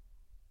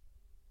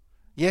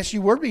 Yes,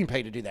 you were being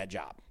paid to do that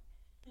job.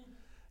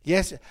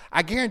 Yes,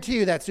 I guarantee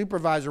you that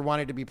supervisor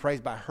wanted to be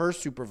praised by her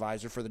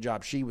supervisor for the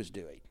job she was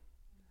doing.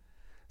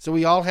 So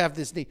we all have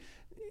this need.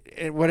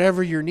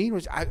 Whatever your need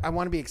was, I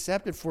want to be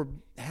accepted for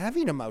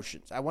having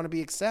emotions. I want to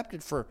be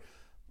accepted for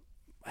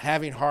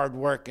having hard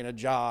work in a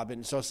job.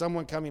 And so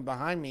someone coming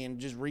behind me and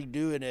just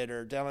redoing it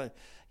or telling,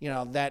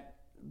 that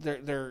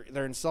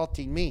they're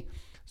insulting me.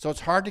 So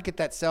it's hard to get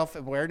that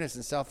self-awareness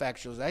and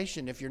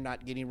self-actualization if you're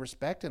not getting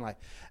respect in life.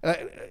 And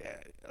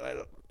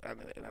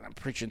I'm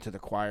preaching to the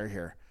choir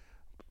here.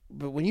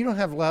 But when you don't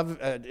have love,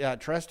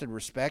 trust, and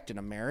respect in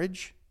a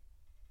marriage,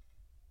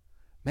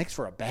 makes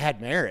for a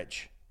bad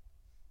marriage.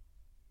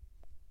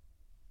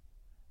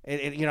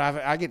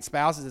 I get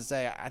spouses that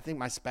say, I think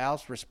my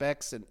spouse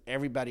respects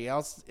everybody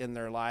else in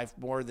their life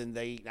more than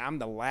I'm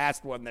the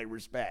last one they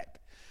respect.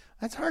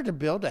 That's hard to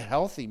build a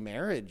healthy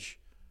marriage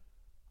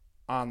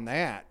on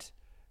that,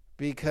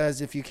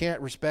 because if you can't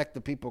respect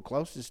the people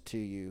closest to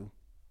you,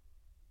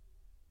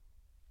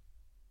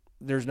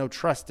 there's no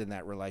trust in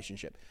that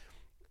relationship.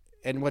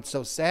 And what's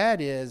so sad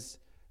is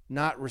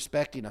not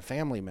respecting a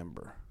family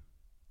member.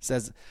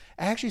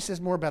 Actually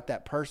says more about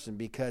that person,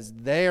 because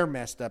they're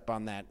messed up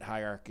on that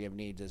hierarchy of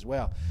needs as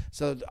well.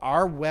 So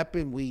our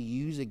weapon we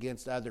use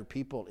against other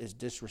people is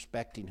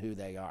disrespecting who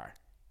they are.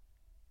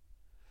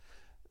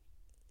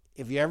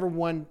 If you ever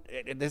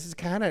this is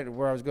kind of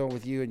where I was going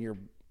with you and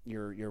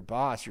your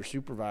boss, your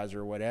supervisor,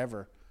 or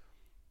whatever.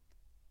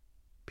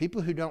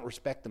 People who don't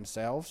respect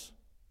themselves,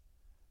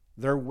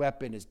 their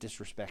weapon is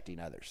disrespecting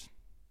others.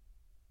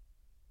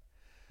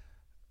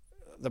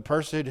 The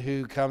person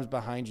who comes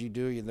behind you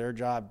doing their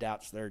job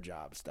doubts their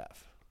job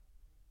stuff.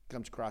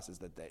 Comes across as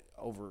that they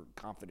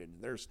overconfident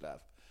in their stuff.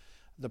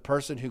 The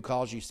person who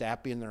calls you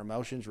sappy in their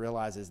emotions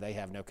realizes they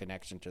have no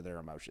connection to their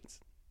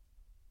emotions.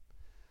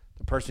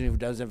 The person who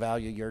doesn't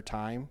value your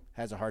time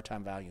has a hard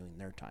time valuing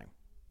their time.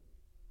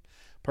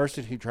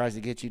 Person who tries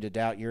to get you to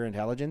doubt your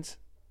intelligence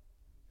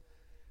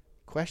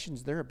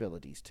questions their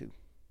abilities too.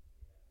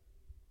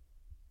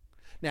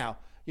 Now,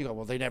 you go,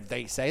 well,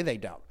 they say they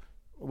don't.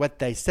 What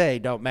they say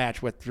don't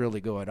match what's really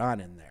going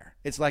on in there.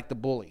 It's like the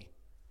bully.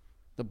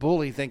 The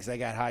bully thinks they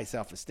got high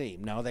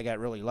self-esteem. No, they got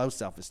really low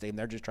self-esteem.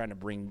 They're just trying to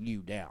bring you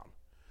down.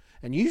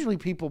 And usually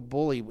people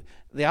bully.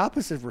 The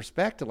opposite of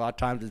respect a lot of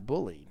times is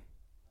bullied.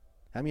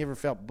 Have you ever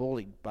felt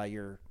bullied by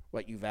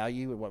what you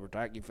value and what we're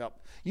talking?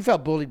 You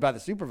felt bullied by the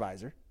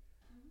supervisor.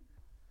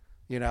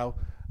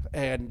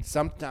 And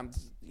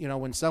sometimes,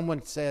 when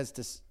someone says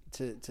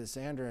to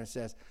Sandra and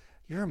says,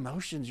 your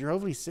emotions,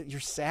 you're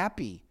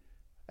sappy,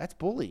 that's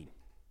bullying.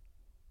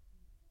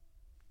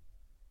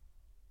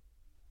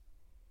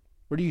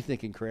 What are you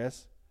thinking,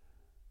 Chris?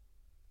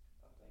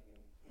 I'm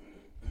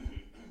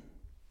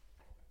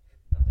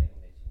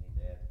thinking that you need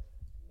to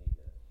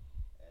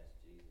ask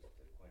Jesus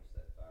to quench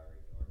that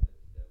fiery dart that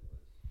the devil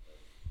is,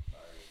 that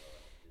fiery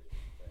dart of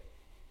disrespect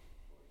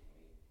for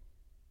me.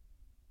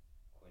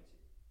 Quench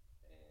it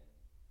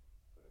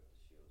and put up the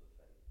shield of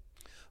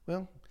faith.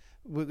 Well,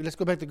 let's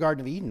go back to the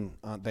Garden of Eden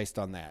based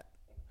on that.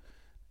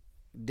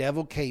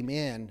 Devil came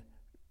in.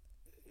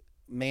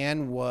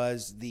 Man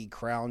was the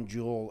crown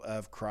jewel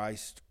of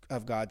Christ,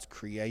 of God's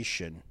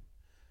creation,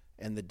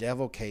 and the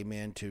devil came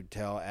in to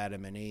tell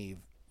Adam and Eve,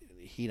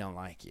 he don't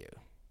like you.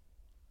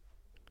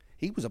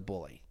 He was a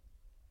bully.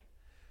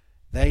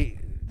 They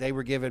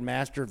were given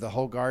master of the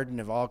whole garden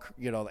of all,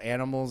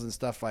 animals and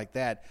stuff like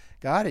that.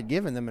 God had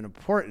given them an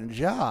important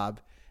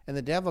job, and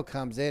the devil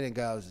comes in and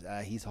goes,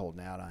 he's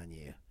holding out on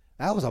you.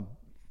 That was a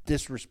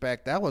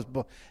disrespect.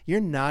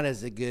 You're not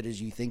as good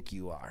as you think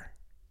you are.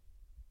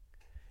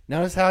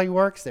 Notice how he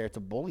works there. It's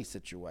a bully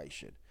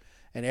situation.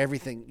 And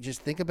everything,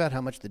 just think about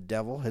how much the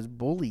devil has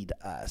bullied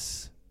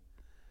us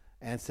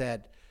and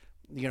said,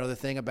 the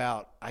thing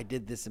about, I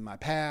did this in my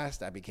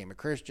past, I became a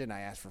Christian, I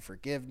asked for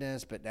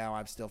forgiveness, but now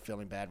I'm still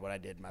feeling bad what I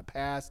did in my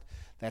past.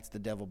 That's the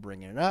devil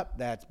bringing it up.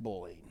 That's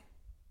bullying.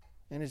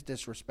 And it's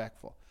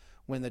disrespectful.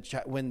 When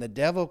the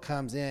devil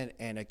comes in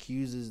and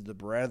accuses the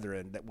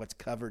brethren that what's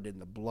covered in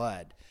the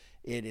blood,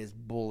 it is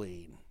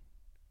bullying.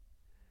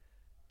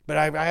 But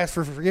I asked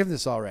for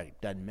forgiveness already.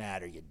 Doesn't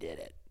matter, you did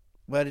it.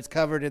 But it's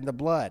covered in the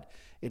blood.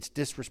 It's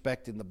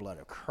disrespecting the blood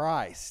of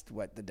Christ,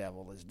 what the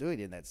devil is doing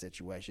in that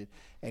situation,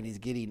 and he's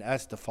getting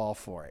us to fall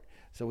for it.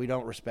 So we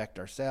don't respect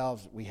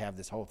ourselves. We have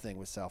this whole thing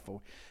with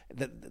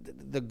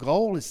the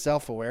goal is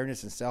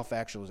self-awareness and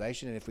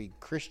self-actualization, and if we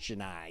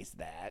Christianize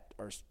that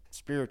or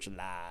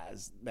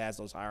spiritualize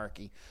Maslow's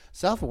hierarchy,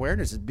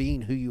 self-awareness is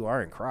being who you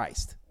are in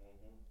Christ.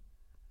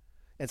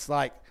 It's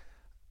like,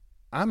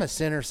 I'm a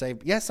sinner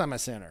saved. Yes, I'm a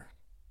sinner,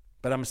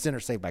 but I'm a sinner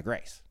saved by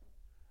grace.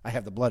 I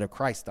have the blood of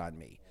Christ on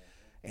me.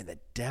 And the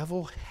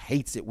devil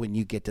hates it when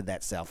you get to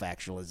that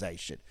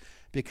self-actualization,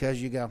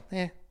 because you go,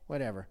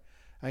 whatever.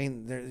 I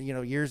mean,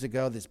 years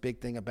ago, this big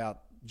thing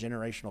about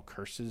generational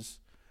curses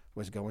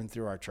was going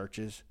through our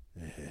churches.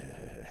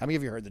 How many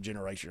of you heard the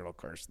generational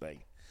curse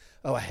thing?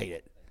 Oh, I hate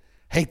it.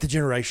 Hate the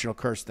generational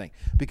curse thing,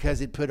 because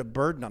it put a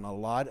burden on a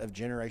lot of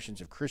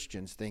generations of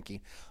Christians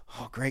thinking,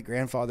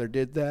 great-grandfather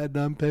did that, and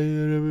I'm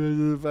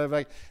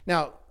paying.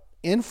 Now,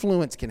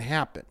 influence can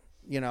happen.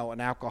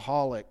 An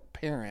alcoholic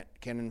parent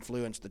can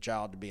influence the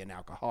child to be an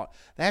alcoholic.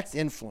 That's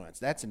influence.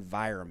 That's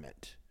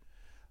environment.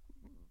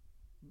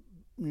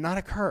 Not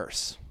a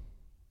curse.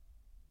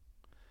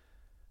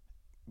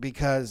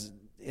 Because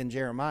in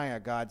Jeremiah,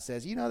 God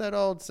says, that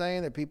old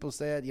saying that people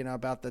said,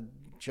 about the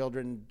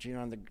children,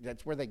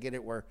 that's where they get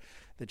it, where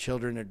the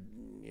children are,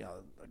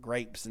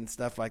 grapes and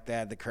stuff like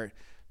that.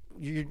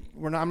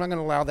 I'm not going to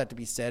allow that to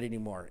be said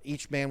anymore.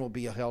 Each man will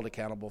be held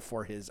accountable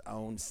for his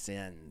own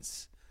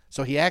sins.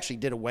 So he actually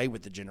did away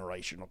with the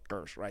generational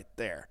curse right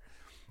there.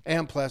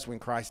 And plus, when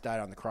Christ died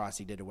on the cross,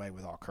 he did away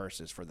with all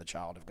curses for the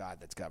child of God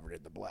that's covered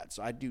in the blood.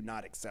 So I do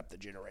not accept the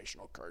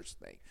generational curse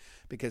thing,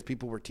 because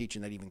people were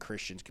teaching that even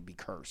Christians could be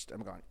cursed.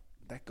 I'm going,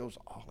 that goes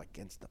all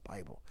against the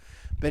Bible.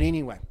 But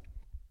anyway,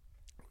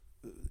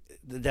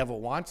 the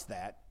devil wants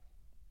that.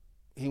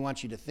 He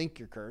wants you to think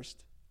you're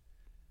cursed,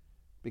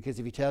 because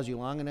if he tells you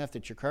long enough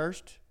that you're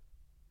cursed,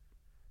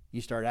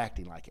 you start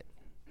acting like it.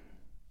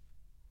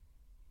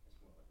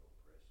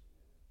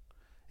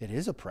 It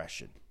is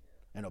oppression.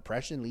 And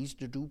oppression leads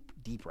to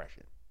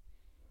depression.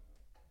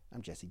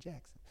 I'm Jesse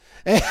Jackson.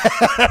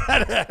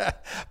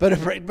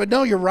 but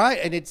no, you're right.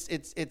 And it's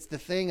the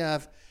thing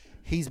of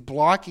he's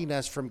blocking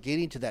us from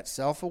getting to that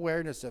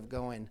self-awareness of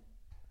going,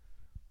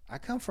 I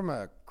come from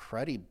a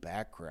cruddy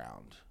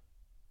background,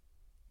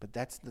 but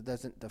that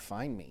doesn't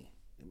define me.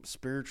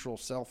 Spiritual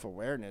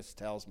self-awareness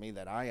tells me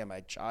that I am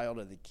a child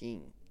of the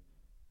King.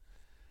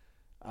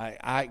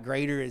 I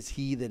greater is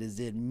he that is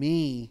in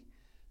me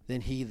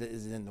than he that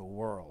is in the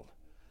world.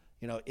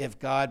 You know, if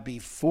God be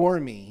for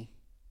me,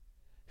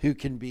 who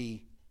can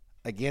be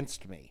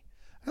against me?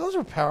 Those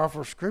are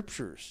powerful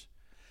scriptures.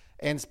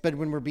 But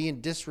when we're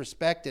being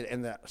disrespected,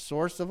 and the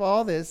source of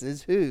all this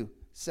is who?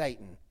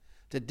 Satan.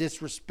 To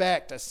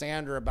disrespect a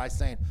Sandra by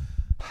saying,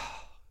 oh,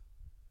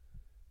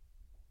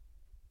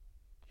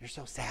 you're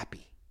so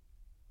sappy.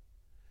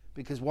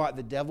 Because what?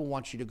 The devil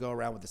wants you to go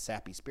around with a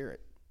sappy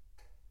spirit.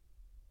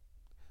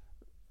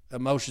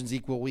 Emotions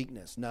equal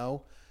weakness.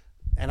 No.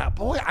 And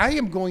I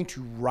am going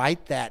to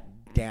write that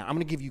down. I'm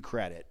going to give you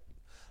credit.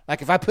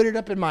 Like if I put it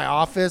up in my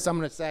office, I'm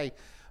going to say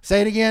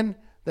it again.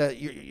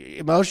 Your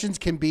emotions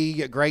can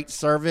be a great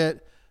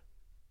servant,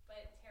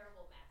 but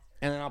terrible master.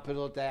 And then I'll put a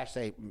little dash,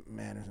 say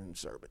manners and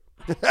servant.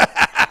 I from a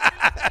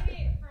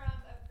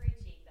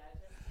preaching though.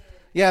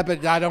 Yeah,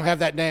 but I don't have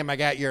that name. I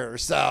got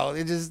yours. So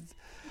it just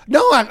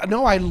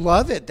I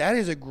love it. That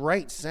is a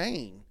great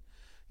saying.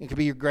 It could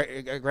be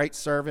a great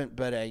servant,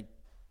 but emotions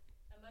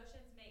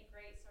make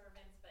great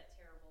servants, but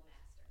terrible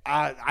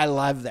masters. I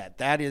love that.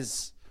 That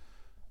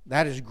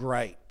is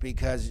great,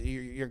 because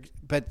you're.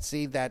 But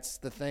see, that's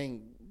the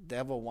thing.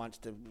 Devil wants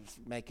to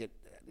make it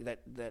that.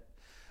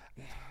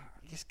 I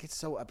just get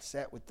so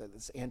upset with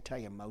this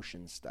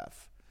anti-emotion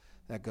stuff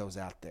that goes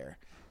out there.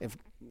 If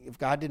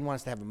God didn't want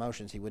us to have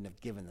emotions, He wouldn't have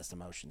given us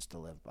emotions to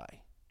live by.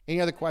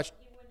 Any other question?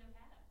 He wouldn't have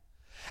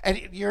had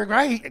them. And you're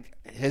right.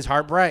 His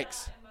heart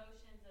breaks.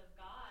 Emotions of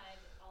God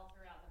all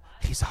throughout the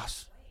Bible. He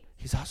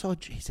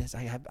says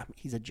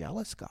he's a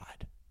jealous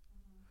God.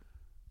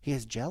 He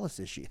has jealous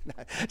issues.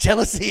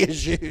 Jealousy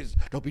issues.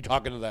 Don't be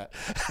talking to that.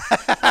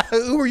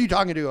 Who are you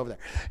talking to over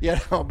there?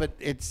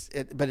 But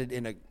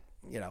in a Or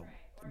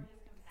his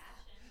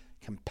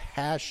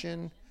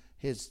compassion.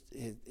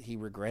 He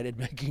regretted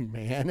making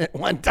man at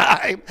one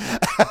time.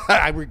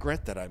 I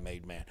regret that I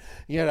made man.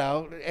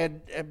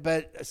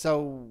 But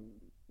so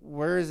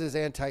where is this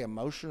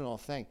anti-emotional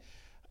thing?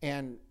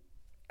 And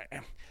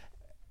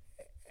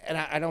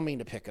I don't mean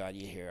to pick on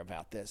you here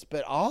about this,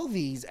 but all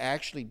these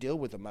actually deal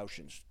with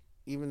emotions.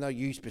 Even though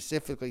you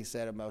specifically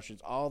said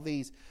emotions, all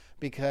these,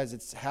 because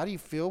it's how do you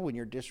feel when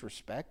you're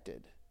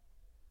disrespected?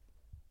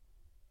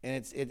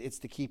 And it's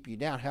to keep you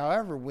down.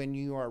 However, when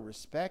you are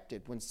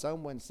respected, when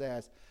someone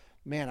says,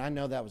 man, I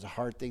know that was a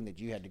hard thing that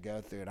you had to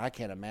go through, and I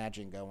can't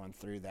imagine going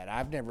through that.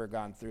 I've never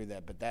gone through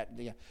that, but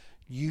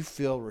you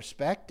feel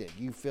respected.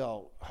 You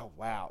feel, oh,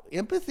 wow.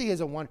 Empathy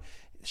is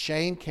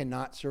shame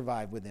cannot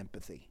survive with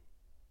empathy.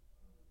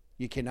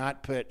 You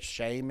cannot put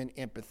shame and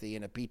empathy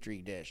in a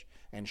petri dish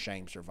and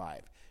shame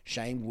survive.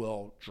 Shame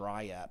will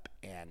dry up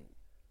and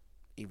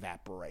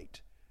evaporate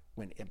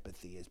when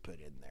empathy is put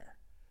in there.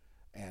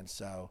 And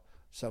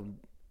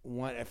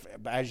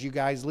as you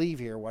guys leave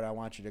here, what I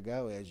want you to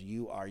go is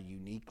you are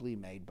uniquely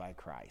made by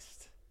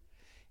Christ.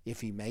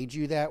 If He made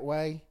you that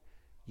way,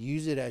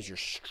 use it as your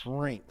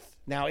strength.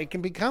 Now, it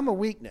can become a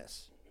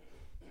weakness.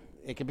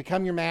 It can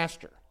become your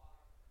master.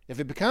 If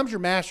it becomes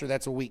your master,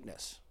 that's a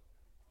weakness.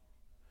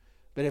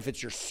 But if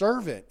it's your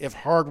servant, if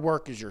hard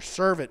work is your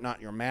servant, not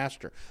your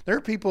master. There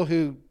are people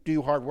who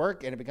do hard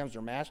work and it becomes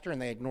their master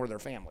and they ignore their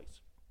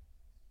families.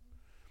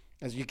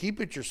 As you keep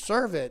it your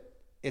servant,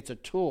 it's a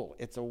tool.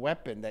 It's a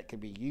weapon that can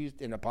be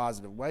used in a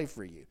positive way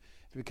for you.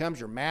 If it becomes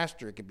your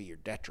master, it can be your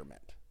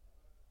detriment.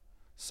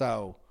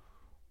 So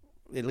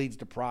it leads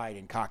to pride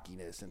and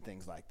cockiness and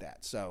things like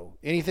that. So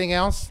anything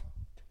else?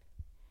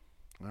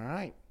 All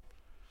right.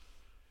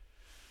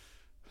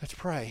 Let's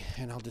pray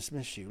and I'll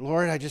dismiss you.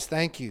 Lord, I just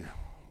thank you.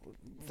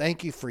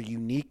 Thank you for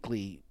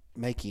uniquely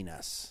making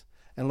us.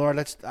 And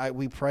Lord,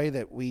 we pray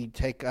that we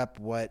take up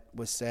what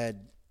was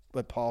said,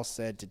 what Paul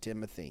said to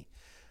Timothy.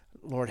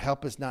 Lord,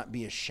 help us not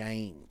be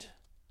ashamed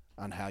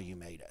on how you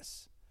made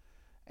us.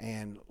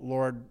 And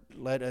Lord,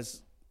 let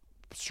us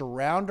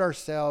surround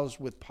ourselves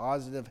with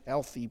positive,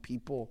 healthy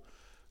people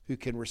who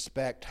can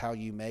respect how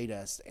you made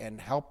us, and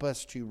help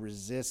us to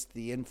resist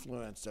the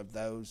influence of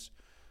those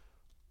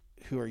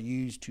who are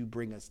used to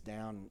bring us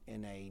down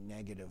in a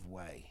negative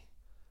way.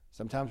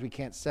 Sometimes we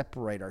can't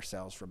separate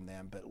ourselves from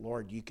them, but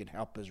Lord, you can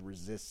help us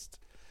resist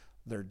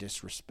their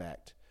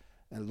disrespect.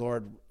 And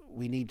Lord,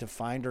 we need to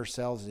find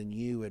ourselves in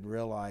you and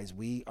realize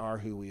we are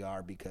who we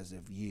are because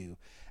of you.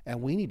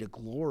 And we need to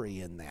glory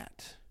in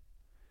that.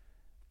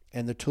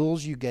 And the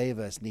tools you gave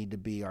us need to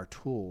be our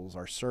tools,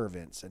 our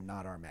servants, and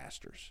not our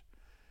masters.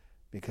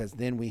 Because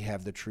then we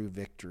have the true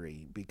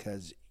victory,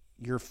 because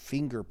your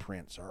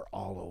fingerprints are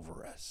all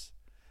over us.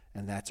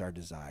 And that's our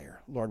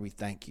desire. Lord, we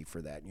thank you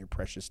for that in your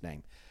precious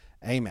name.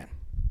 Amen.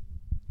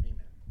 Amen.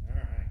 All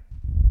right.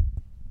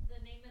 The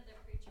name of the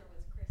preacher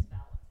was Chris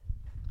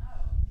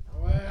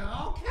Valentin.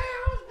 Well, okay.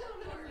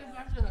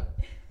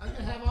 I was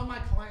gonna have all my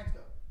clients go,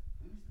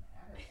 who's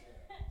mad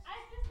at that? I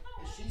just don't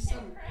want Is to she take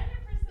some- credit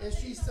for Is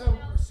something she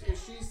someone else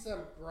is she did. some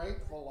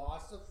great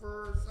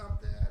philosopher or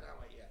something? I'm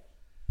like, yeah.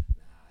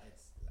 Nah,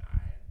 it's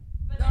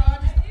But no, I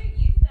I just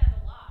do use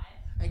that a lot.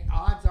 Hey,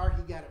 odds are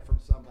he got it from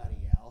somebody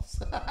else.